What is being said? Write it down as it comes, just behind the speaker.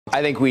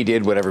I think we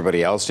did what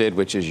everybody else did,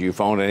 which is you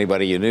phoned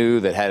anybody you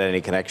knew that had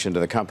any connection to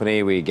the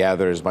company. We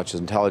gathered as much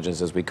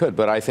intelligence as we could.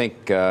 But I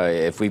think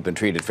if we've been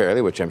treated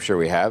fairly, which I'm sure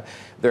we have,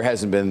 there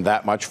hasn't been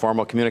that much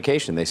formal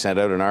communication. They sent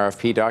out an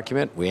RFP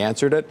document. We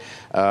answered it.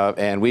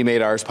 And we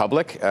made ours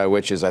public,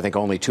 which is, I think,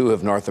 only 2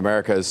 of North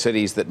America's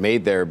cities that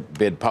made their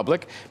bid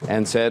public,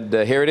 and said,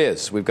 here it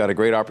is. We've got a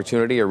great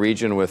opportunity, a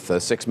region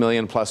with 6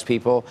 million plus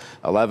people,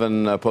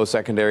 11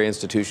 post-secondary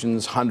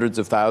institutions, hundreds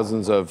of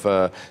thousands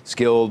of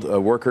skilled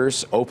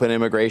workers, open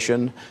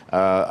immigration,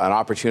 an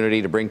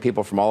opportunity to bring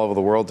people from all over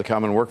the world to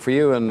come and work for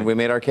you, and we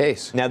made our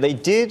case. Now, they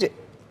did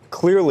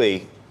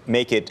clearly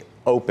make it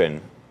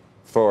open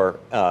for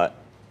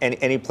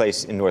any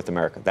place in North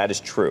America. That is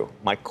true.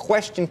 My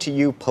question to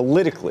you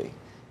politically,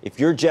 if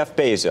you're Jeff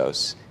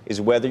Bezos,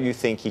 is whether you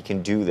think he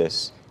can do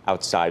this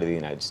outside of the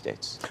United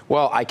States.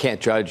 Well, I can't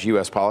judge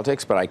U.S.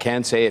 politics, but I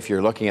can say if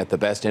you're looking at the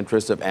best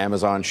interests of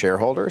Amazon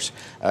shareholders,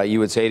 you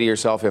would say to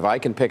yourself, if I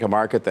can pick a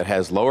market that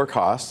has lower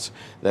costs,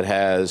 that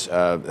has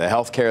the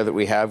health care that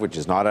we have, which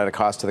is not at a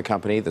cost to the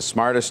company, the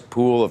smartest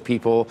pool of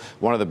people,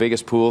 one of the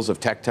biggest pools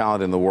of tech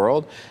talent in the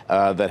world,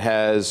 that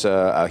has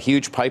a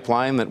huge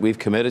pipeline that we've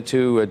committed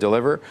to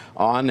deliver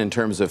on in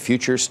terms of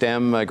future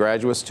STEM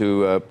graduates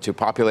to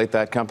populate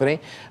that company,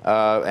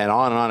 and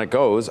on it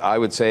goes, I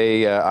would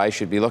say I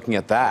should be looking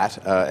at that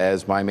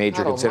as my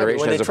major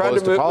consideration as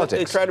opposed to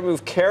politics. They tried to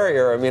move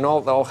Carrier. I mean,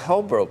 all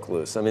hell broke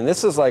loose. I mean,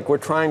 this is like we're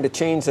trying to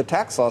change the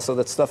tax law so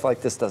that stuff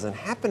like this doesn't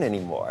happen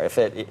anymore.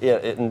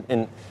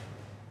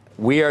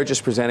 We are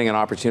just presenting an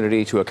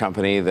opportunity to a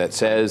company that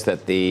says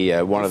that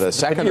the one of the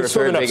second or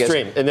third biggest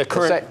upstream. In the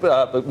current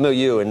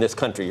milieu in this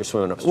country, you're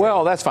swimming upstream.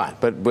 Well, that's fine,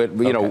 but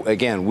you know,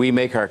 again, we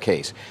make our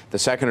case. The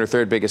second or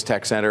third biggest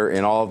tech center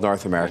in all of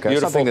North America.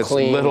 Beautiful, something that's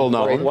clean, little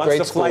known. What's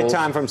the flight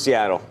time from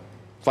Seattle?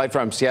 Flight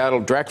from Seattle,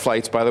 direct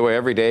flights, by the way,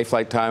 every day,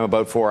 flight time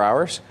about 4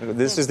 hours.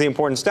 This is the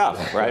important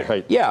stuff,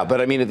 right? Yeah, but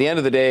I mean, at the end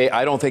of the day,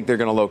 I don't think they're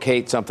going to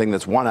locate something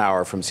that's 1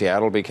 hour from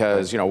Seattle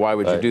because, you know, why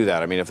would you do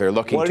that? I mean, if they're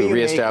looking to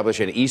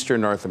reestablish in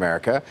eastern North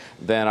America,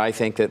 then I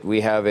think that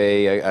we have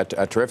a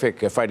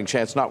terrific fighting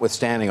chance,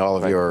 notwithstanding all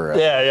of your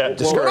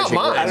discouraging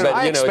words.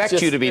 I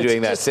expect you to be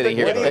doing that sitting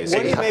here. What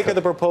do you make of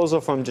the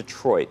proposal from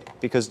Detroit?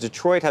 Because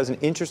Detroit has an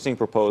interesting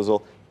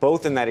proposal,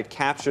 both in that it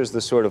captures the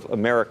sort of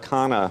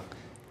Americana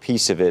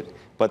piece of it,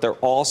 but they're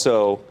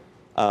also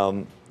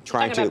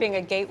trying to be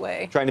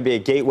a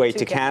gateway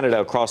to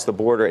Canada across the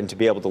border and to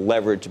be able to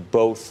leverage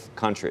both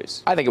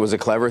countries. I think it was a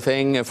clever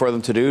thing for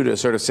them to do, to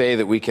sort of say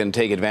that we can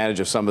take advantage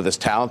of some of this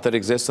talent that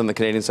exists on the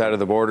Canadian side of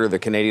the border, the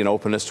Canadian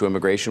openness to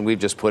immigration. We've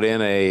just put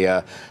in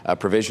a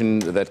provision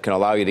that can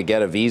allow you to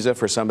get a visa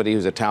for somebody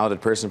who's a talented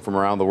person from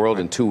around the world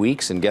in 2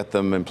 weeks and get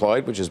them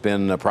employed, which has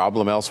been a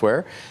problem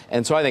elsewhere.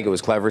 And so I think it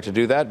was clever to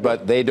do that,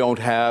 but they don't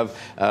have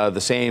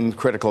the same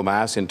critical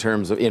mass in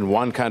terms of in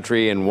one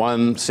country, in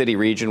one city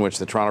region, which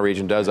the Toronto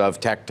region does,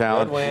 of tech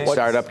talent,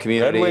 startup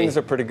community. Red Wings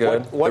are pretty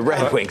good. The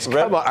Red Wings.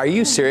 Come on, are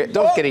you serious?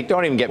 Don't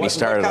even get me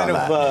started on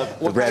that.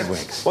 The Red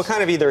Wings. What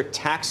kind of either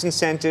tax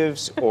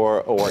incentives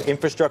or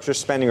infrastructure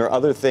spending or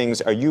other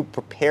things are you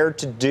prepared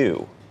to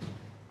do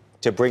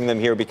to bring them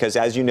here? Because,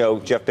 as you know,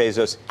 Jeff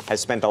Bezos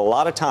has spent a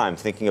lot of time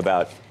thinking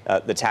about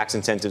the tax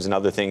incentives and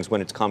other things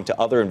when it's come to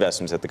other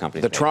investments that the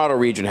company. The Toronto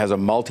region has a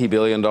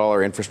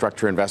multi-billion-dollar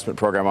infrastructure investment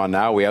program on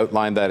now. We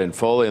outlined that in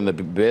full in the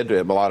bid.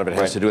 A lot of it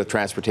has to do with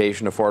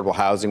transportation, affordable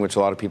housing, which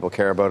a lot of people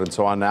care about, and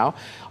so on now.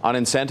 On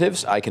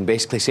incentives, I can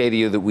basically say to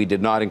you that we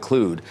did not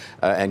include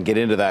and get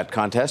into that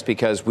contest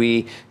because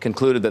we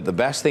concluded that the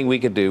best thing we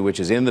could do, which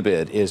is in the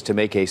bid, is to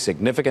make a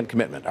significant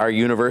commitment. Our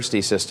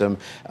university system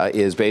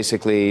is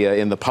basically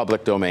in the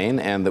public domain,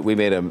 and that we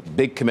made a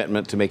big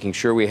commitment to making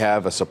sure we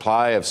have a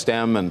supply of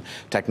STEM and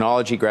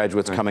technology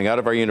graduates coming out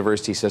of our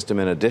university system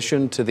in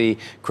addition to the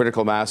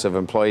critical mass of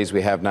employees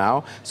we have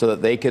now, so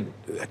that they could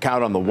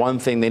count on the one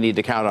thing they need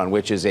to count on,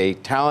 which is a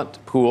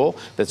talent pool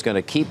that's going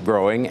to keep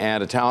growing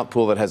and a talent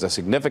pool that has a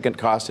significant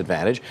cost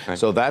advantage.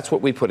 So that's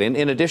what we put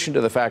in addition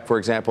to the fact, for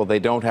example, they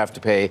don't have to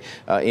pay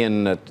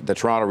in the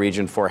Toronto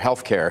region for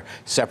health care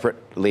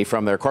separately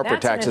from their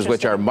corporate taxes,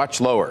 which are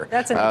much lower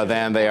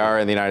than they are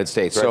in the United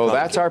States. So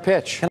that's our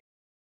pitch.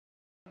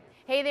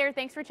 Hey there,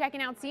 thanks for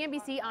checking out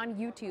CNBC on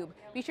YouTube.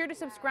 Be sure to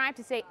subscribe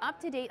to stay up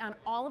to date on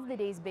all of the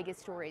day's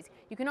biggest stories.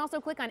 You can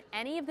also click on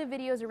any of the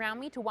videos around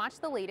me to watch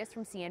the latest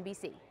from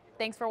CNBC.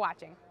 Thanks for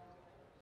watching.